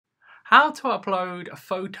How to upload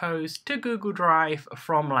photos to Google Drive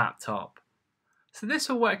from laptop. So this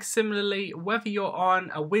will work similarly whether you're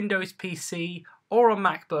on a Windows PC or a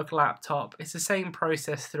MacBook laptop. It's the same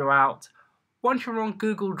process throughout. Once you're on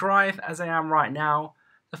Google Drive, as I am right now,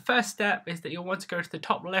 the first step is that you'll want to go to the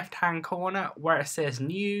top left hand corner where it says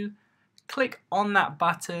New, click on that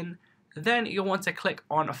button, then you'll want to click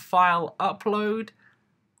on File Upload.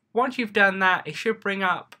 Once you've done that, it should bring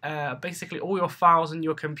up basically all your files on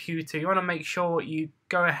your computer. You want to make sure you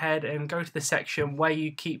go ahead and go to the section where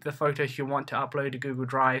you keep the photos you want to upload to Google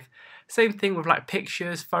Drive. Same thing with like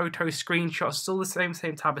pictures, photos, screenshots, it's all the same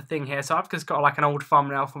type of thing here. So I've just got like an old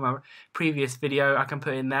thumbnail from a previous video I can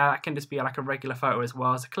put in there. That can just be like a regular photo as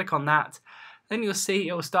well. So click on that. Then you'll see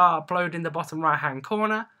it will start uploading the bottom right hand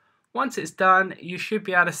corner. Once it's done, you should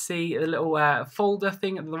be able to see the little folder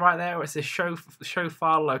thing at the right there where it says show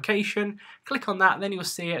file location. Click on that, then you'll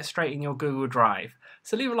see it straight in your Google Drive.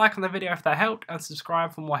 So leave a like on the video if that helped and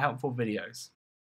subscribe for more helpful videos.